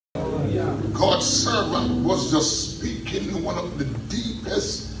God's servant was just speaking one of the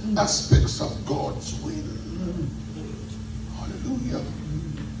deepest aspects of God's will. Hallelujah.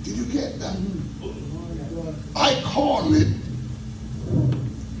 Did you get that? I call it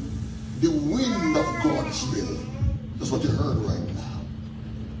the wind of God's will. That's what you heard right now.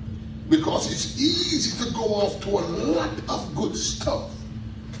 Because it's easy to go off to a lot of good stuff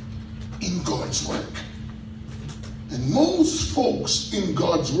in God's work. And most folks in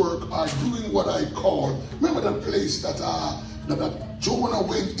God's work are doing what I call, remember that place that Jonah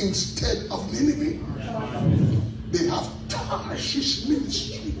went instead of Nineveh? They have Tarshish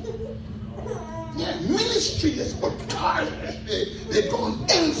ministry. Yeah, ministry is but Tarshish. They've gone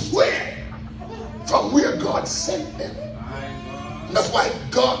elsewhere from where God sent them. And that's why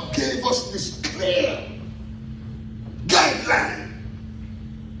God gave us this clear guideline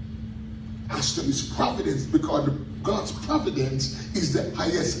as to his providence, because God's providence is the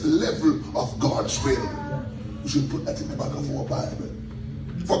highest level of God's will. You should put that in the back of our Bible.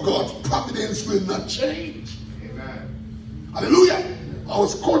 For God's providence will not change. Amen. Hallelujah. I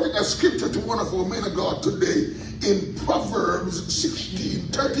was quoting a scripture to one of our men of God today in Proverbs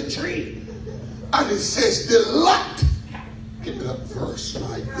 16:33. And it says, the lot, give me that verse,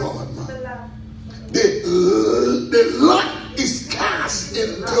 my God, man. The lot is cast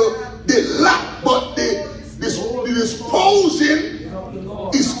into the lap, but the disposing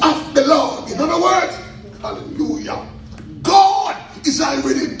is of the Lord. In other words, hallelujah, God is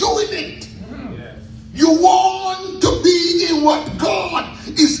already doing it. You want to be in what God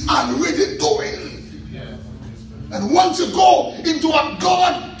is already doing. And once you go into what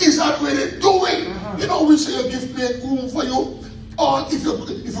God is already doing, you know, we say a gift make room for you. Or if you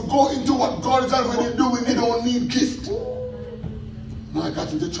go into what God is already doing, you don't need gift. Now I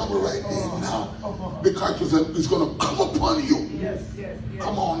got into trouble right there now, because it's going to come upon you.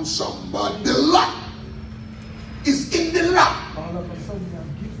 Come on, somebody. The lot is in the lap.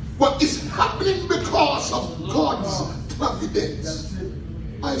 But it's happening because of God's providence.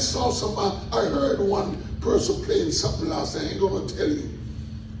 I heard one person playing something last night. I ain't going to tell you.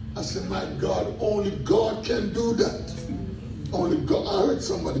 I said, my God, only God can do that. Only God. I heard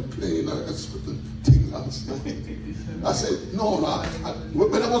somebody playing a thing last night. I said, no,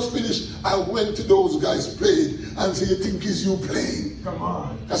 when I was finished, I went to those guys playing and said, you think it's you playing? Come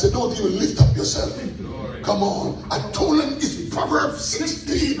on. I said, don't even lift up yourself. Come on. I told him it's Proverbs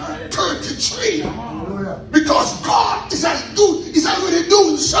 16:33. Because God is already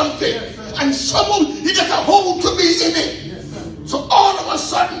doing something. And someone, you get a hold to be in it. So all of a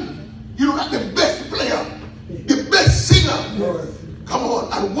sudden, you look at the best player, the best singer. Come on.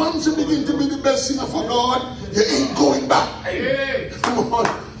 And once you begin to be the best singer for God, you ain't going back. Come on.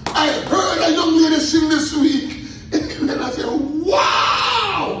 I heard a young lady sing this week. And then I said,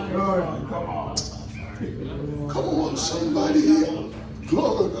 wow. Come on. Come on, somebody.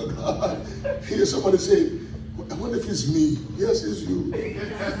 Glory to God. Hear somebody say, I wonder if it's me. Yes, it's you.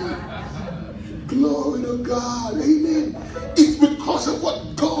 Glory to God. Amen. It's because of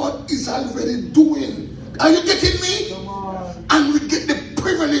what God is already doing. Are you getting me? And we get the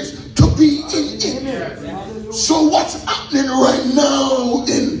privilege to be in it. So what's happening right now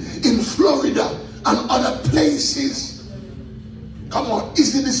in Florida and other places, come on,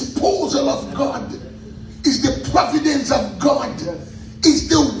 is the disposal of God, is the providence of God, is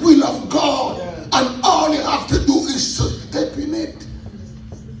the will of God, and all you have to do is to step in it.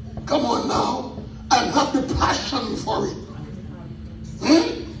 Come on now, and have the passion for it.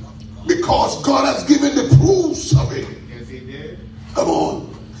 Because God has given the proofs of it. Yes, he did. Come on.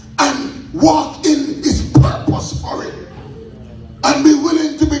 And walk in his purpose for it. And be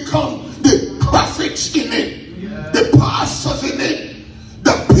willing to become the prophets in it. The pastors in it.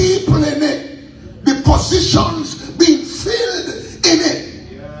 The people in it. The positions being filled in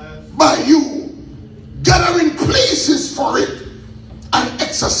it. By you. Gathering places for it. And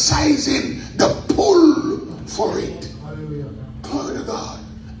exercising the pull for it. Glory to God.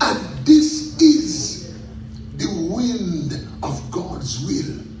 And this is the wind of God's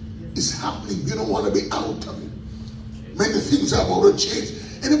will. It's happening. You don't want to be out of it. Many things are about to change.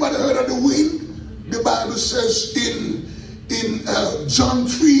 Anybody heard of the wind? The Bible says in John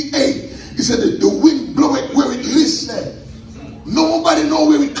 3:8, it said that the wind bloweth where it listeth. Nobody know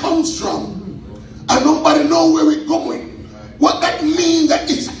where it comes from. And nobody know where it's going. What that means that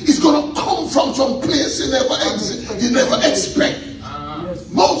it's going to come from some place you never expect.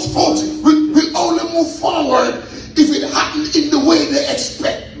 Most folks will only move forward if it happens in the way they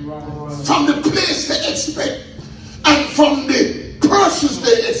expect. From the place they expect. And from the persons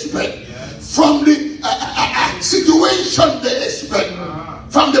they expect. From the situation they expect.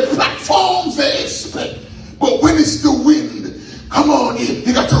 From the platform platforms they expect. But when it's the wind, come on,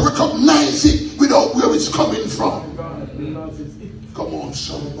 you got to recognize it without where it's coming from. Come on,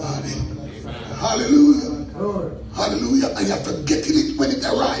 somebody. Hallelujah. Hallelujah. And you have to get in it when it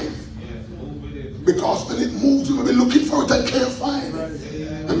arrives. Because when it moves, you will be looking for it and can't find it.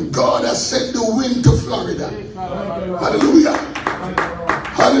 And God has sent the wind to Florida. Hallelujah.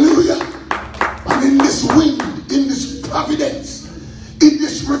 Hallelujah. And in this wind, in this providence, in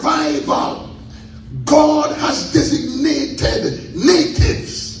this revival, God has designated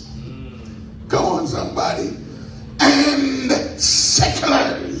natives. Come on, somebody. And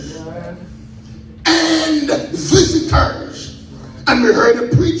settlers. And visitors. And we heard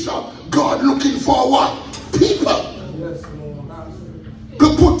a preacher, God looking for what? People.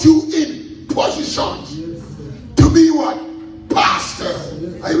 To put you in positions. To be what?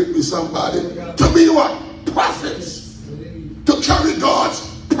 Pastors. Are you with me, somebody? To be what? Prophets. To carry God's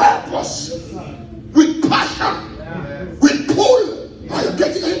purpose. With passion. With pull. Are you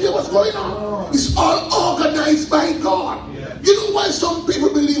getting idea what's going on? It's all organized by God. You know why some people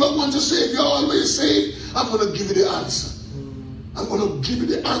believe that once you're saved, you're always saved? I'm going to give you the answer. I'm going to give you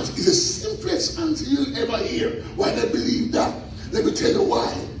the answer. It's the simplest answer you'll ever hear. Why they believe that? Let me tell you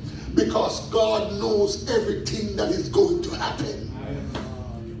why. Because God knows everything that is going to happen.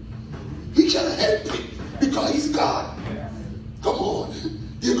 He can help it because he's God. Come on.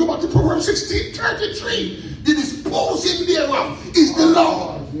 You go back to Proverbs 16:33. The disposing thereof is the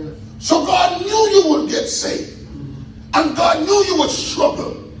Lord. So God knew you would get saved. And God knew you would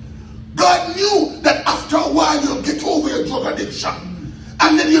struggle. God knew that after a while you'll get over your drug addiction.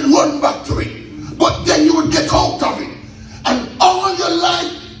 And then you'd run back to it. But then you would get out of it. And all your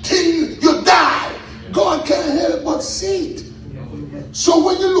life till you die, God can't help but see it. So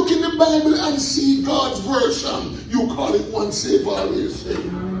when you look in the Bible and see God's version, you call it once saved, always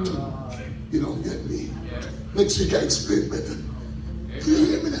saved. You don't get me. Next week I explain better. Do you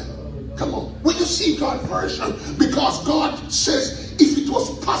hear me now? Come on. When you see God's version, because God says if it was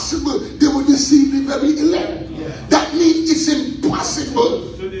possible, they would deceive the very elect. That means it's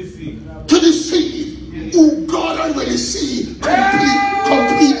impossible to deceive who God already see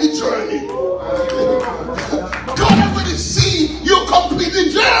complete the journey. God already see you complete the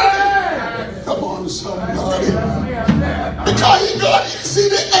journey. Come on, somebody. Because God see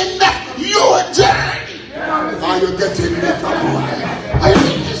the end of your journey. Are you getting me? Come on. Are you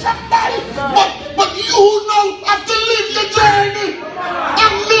getting somebody? But you know have to live your journey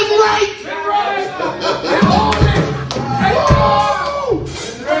and live right.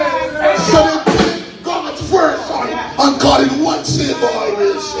 So they take God's version and call it once saved,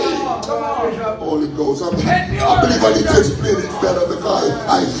 always saved. Holy Ghost. I believe I need to explain it better because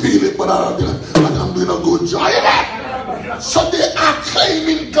I feel it, but I'm doing a good job. So they are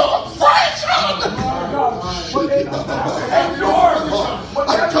claiming God's version.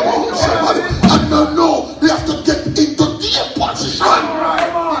 And come on, somebody. And no, they have to get into their position.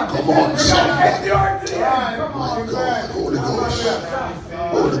 Come on, somebody. My God, Holy Ghost.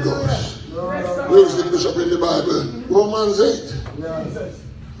 Holy Ghost. Where is the bishop in the Bible? Romans 8.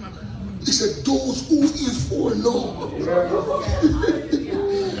 He said, those who is foreknown.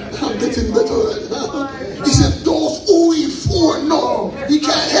 I'm getting better right now. He said, those who is foreknown. He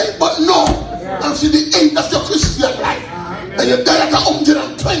can't help but know. And see the end of your Christian life. And you die at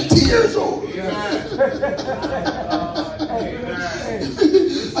 120 years old.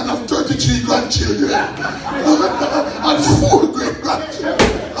 And have 33 grandchildren. And 4 great-grandchildren.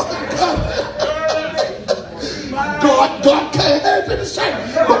 God can't help it.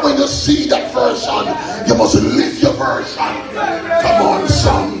 But when you see that version, you must live your version. Come on,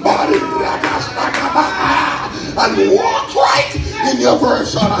 somebody. And walk right in your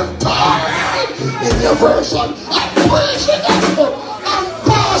version and talk right in your version and praise the gospel and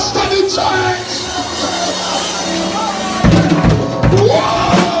pastor the church. Whoa!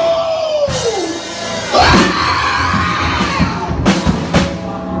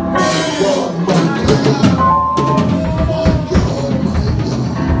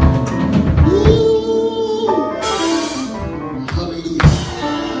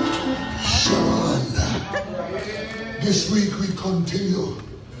 This week we continue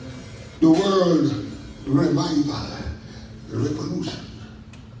the world revival, the revolution.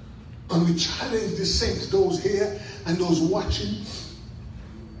 And we challenge the saints, those here and those watching,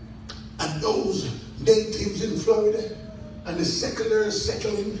 and those natives in Florida, and the seculars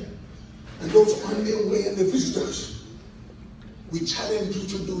settling, and those on their way, and the visitors. We challenge you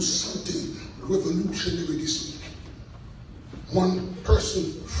to do something revolutionary this week. One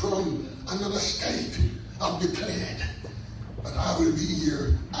person from another state have declared that I will be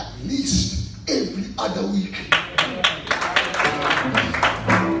here at least other week.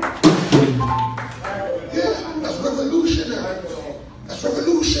 Yeah, that's revolutionary. That's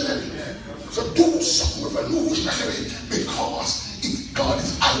revolutionary. So do something revolutionary because God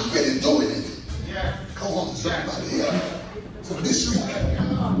is already doing it. Come on, somebody. Yeah. So this week,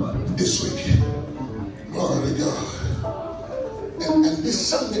 glory to God. And this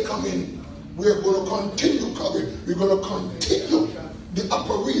Sunday coming, we're going to continue covering. We're going to continue the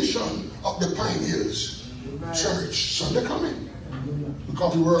operation of the Pioneers Church Sunday coming.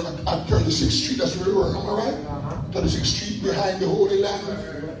 Because we were at 36th Street, that's where we were, am I right? 36th Street behind the Holy Land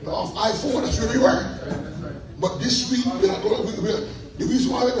of I-4, that's where we were. But this week, we're not going, the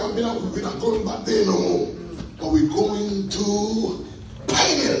reason why we're not going back there no more, but we're going to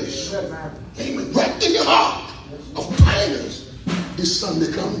Pioneers. Amen. Right in the heart of Pioneers this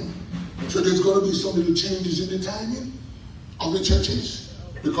Sunday coming. So there's going to be some little changes in the timing of the churches.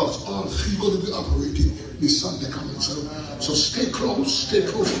 Because all three going to be operating this Sunday coming. So stay close to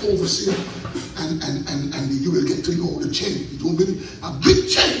overseer, and you will get to know the change. It won't be a big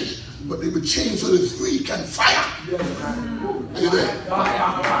change, but they will change so the three can fire. Are you there?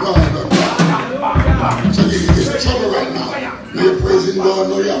 So you get in trouble right now. Now you're praising God.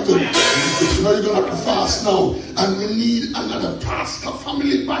 Now you have to. You know you're going to have to fast now, and we need another pastor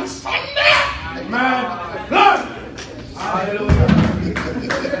family by Sunday. Amen. Hallelujah.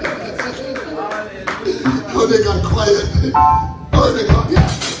 Oh, they got quiet. Oh, they got, yeah.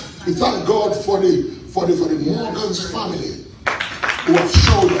 We thank God for the Morgan's family who have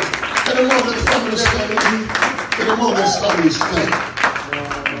showed up. Can the Morgan's family stand? Can the Morgan's family stand?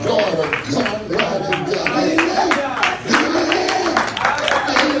 God of God, God of God. Amen.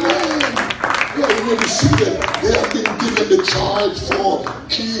 Amen. Well, when you see them, they have been given the charge for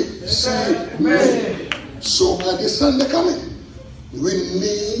Kissimmee. So by this Sunday coming, we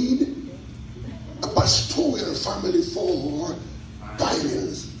need a pastoral family for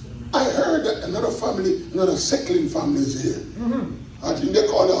Pioneers. I heard that another settling family is here. I think they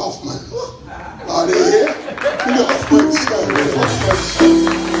call the Hoffman. Are they here? The Hoffman stand. The Hoffman stand.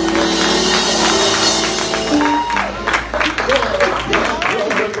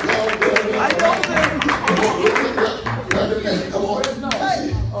 Come on.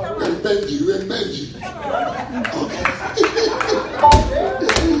 Benji. Okay.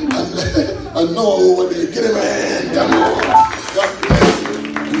 I know over there. Get him a hand. Come on. God bless you.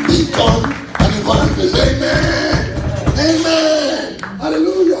 Become an evangelist. Amen. Amen.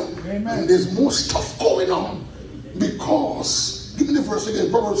 Hallelujah. Amen. And there's more stuff going on because, give me the verse again,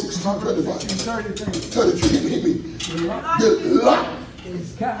 Proverbs 16:25. 33. Hit me. The lot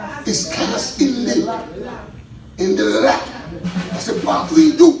is cast in the lap. That's the part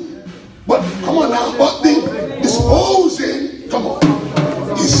we do. But come on now, but the disposing, come on,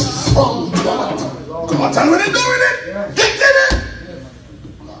 is from God. Come on, tell me what they're doing it. Get in it.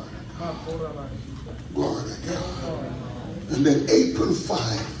 Glory to God. And then April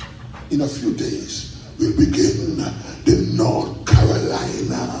 5, in a few days, we'll begin the North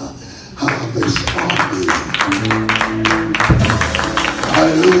Carolina Harvest Army.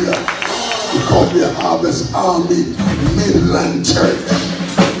 Hallelujah. We call the Harvest Army Midland Church.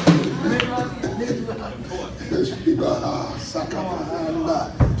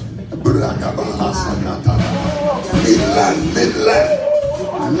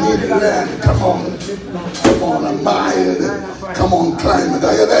 Midland, come on, a mile, come on, climb it,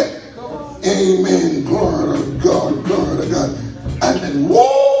 are you there? Amen, glory to God, and then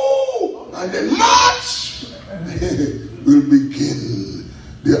whoa, and then March, we'll begin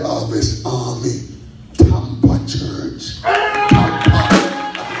the Harvest Army Tampa Church.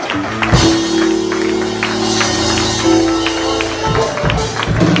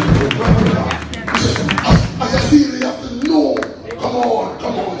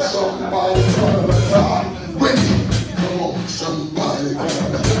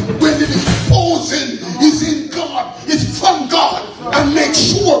 When the disposing is in God, it's from God, and make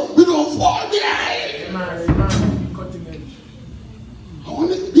sure we don't fall behind.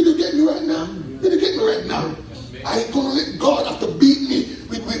 Did you get me right now? Did you get me right now? I ain't gonna let God have to beat me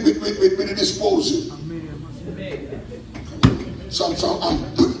with the disposing. So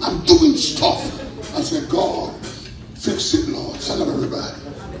I'm doing stuff. I said, God, fix it, Lord. Son of everybody.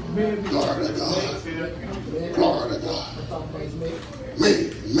 Glory to God. Glory to God. May.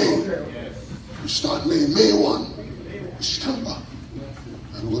 We start May 1. September.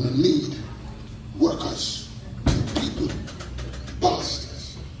 And we're going to need workers, people,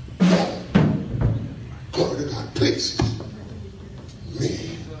 pastors, glory to God, places. May.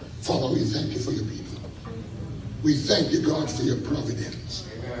 Father, we thank you for your people. We thank you, God, for your providence.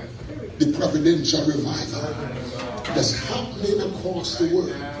 The providential revival that's happening across the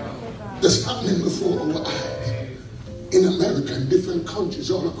world, that's happening before our eyes, in America and different countries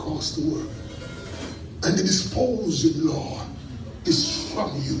all across the world. And the disposing, Lord, is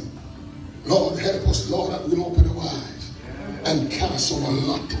from you. Lord, help us, Lord, that we'll open our eyes and cast our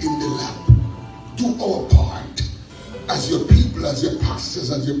lot in the lap. Do our part as your people, as your pastors,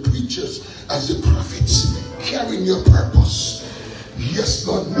 as your preachers, as your prophets, carrying your purpose. Yes,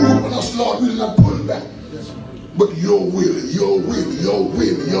 Lord, move on us, Lord, we'll not pull back. But your will, your will, your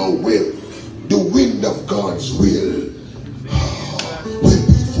will, your will, the wind of God's will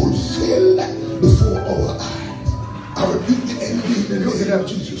be fulfilled before our eyes. I rebuke the enemy in the name of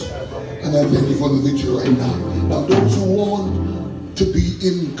Jesus. And I thank you for the victory right now. Now those who want to be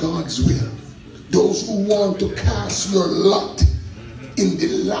in God's will, those who want to cast your lot in the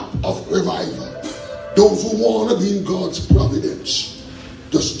lap of revival, those who want to be in God's providence,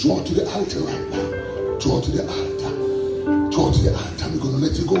 just draw to the altar right now. Draw to the altar. Draw to the altar. We're going to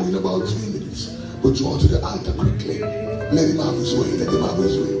let you go in about 3 minutes. But draw to the altar quickly. Let him have his way. Let him have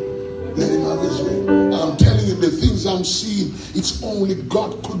his way. Let him have his way. I'm telling you, the things I'm seeing, it's only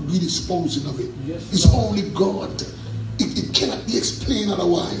God could be disposing of it. It's only God. It cannot be explained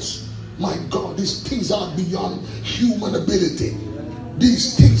otherwise. My God, these things are beyond human ability.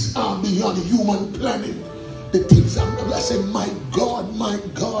 These things are beyond human planning. The things I say, my God, my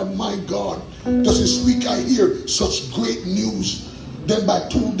God, my God. Just this week I hear such great news. Then by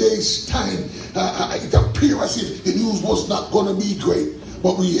 2 days' time, it appeared as if the news was not going to be great.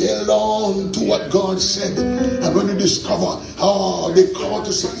 But we held on to what God said. And when we discover, they called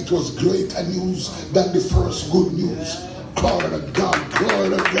to say it was greater news than the first good news. Glory to God, glory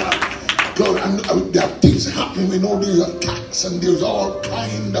to God. Glory, and there are things happening. We know there's attacks and there's all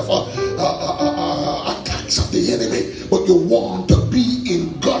kind of attacks of the enemy. But you want to be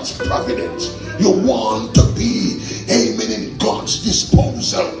in God's providence. You want to be, amen, in God's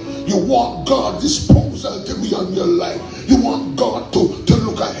disposal. You want God's disposal to be on your life. You want God to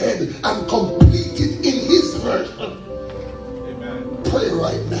look ahead and complete it in his version. Amen. Pray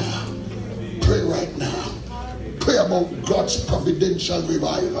right now. Pray right now. Pray about God's providential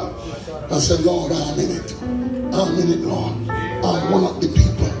revival. And say, Lord, I'm in it. I'm in it, Lord. I'm one of the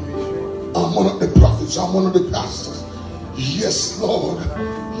people. I'm one of the prophets. I'm one of the pastors. Yes, Lord.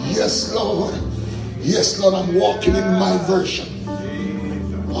 Yes, Lord. Yes, Lord, I'm walking in my version.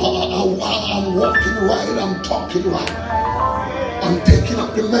 I'm walking right. I'm talking right. I'm taking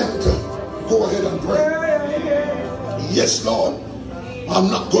up the mantle. Go ahead and pray. Yes, Lord. I'm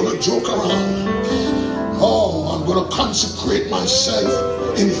not going to joke around. I'm going to consecrate myself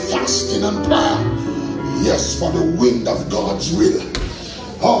in fasting and prayer. Yes, for the wind of God's will.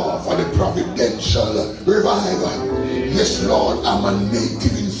 For the providential revival. Yes, Lord, I'm a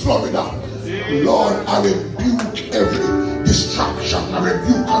native in Florida. Lord, I rebuke every distraction. I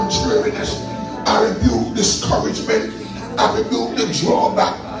rebuke contrariness. I rebuke discouragement. I rebuke the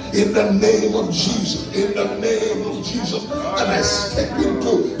drawback in the name of Jesus. In the name of Jesus. And I step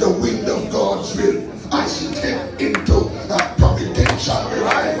into the wind of God's will. I step into a providential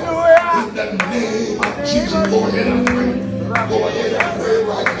revival. In the name of Jesus. Go ahead and pray. Go ahead and pray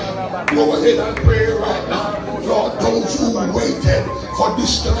right now. Go ahead and pray right now. Lord, those who waited for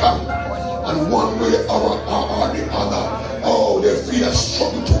this to come, and one way or the other, their fear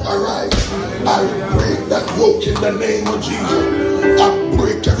struggle to arise. I break that yoke in the name of Jesus. I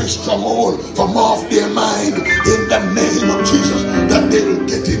break every stronghold from off their mind in the name of Jesus, that they will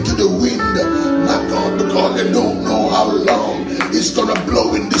get into the wind, my God, because they don't know how long it's going to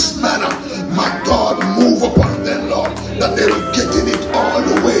blow in this manner. My God, move upon them, Lord, that they will get in it all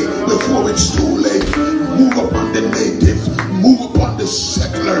the way before it's too late. Move upon the natives, move upon the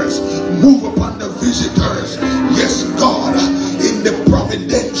settlers, move upon the visitors. Yes, God, in the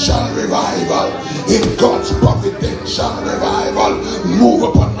providential revival, in God's providential revival, move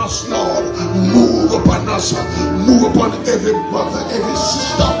upon us, Lord. Move upon us. Move upon every brother, every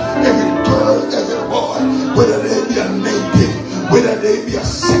sister, every girl, every boy, whether they be a native, whether they be a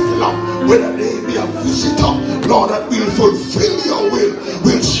secular, whether they be a visitor. Lord, that will fulfill your will.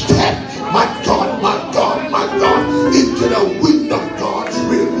 We'll step, my God, my God, my God, into the wind of God's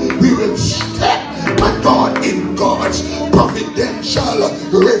will. We will step, my God, in God's providential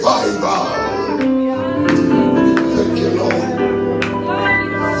revival. Thank you, Lord.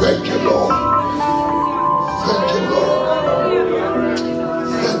 Thank you, Lord. Thank you, Lord.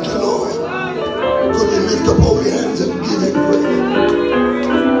 Thank you, Lord. Could you lift up all your hands and give him praise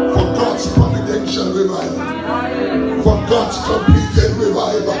for God's providential revival, for God's completed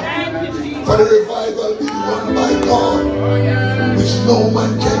revival, for the revival being won by No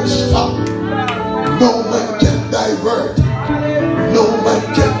man can stop. No man can divert. No man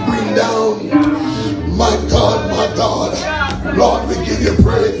can bring down. My God, my God. Lord, we give you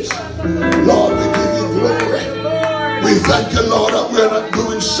praise. Lord, we give you glory. We thank you, Lord, that we're not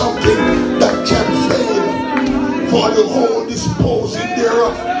doing something that can fail. For the whole disposing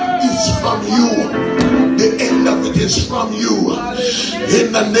thereof is from you. The end of it is from you.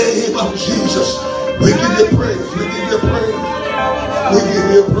 In the name of Jesus, we give you praise. We give you praise. We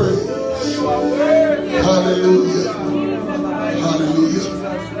give you praise. Hallelujah. Hallelujah.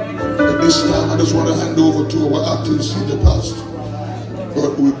 At this time, I just want to hand over to our acting senior pastor.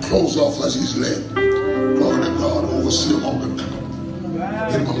 But we close off as he's led. Glory to God. Overseer Morgan.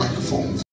 Get him a microphone.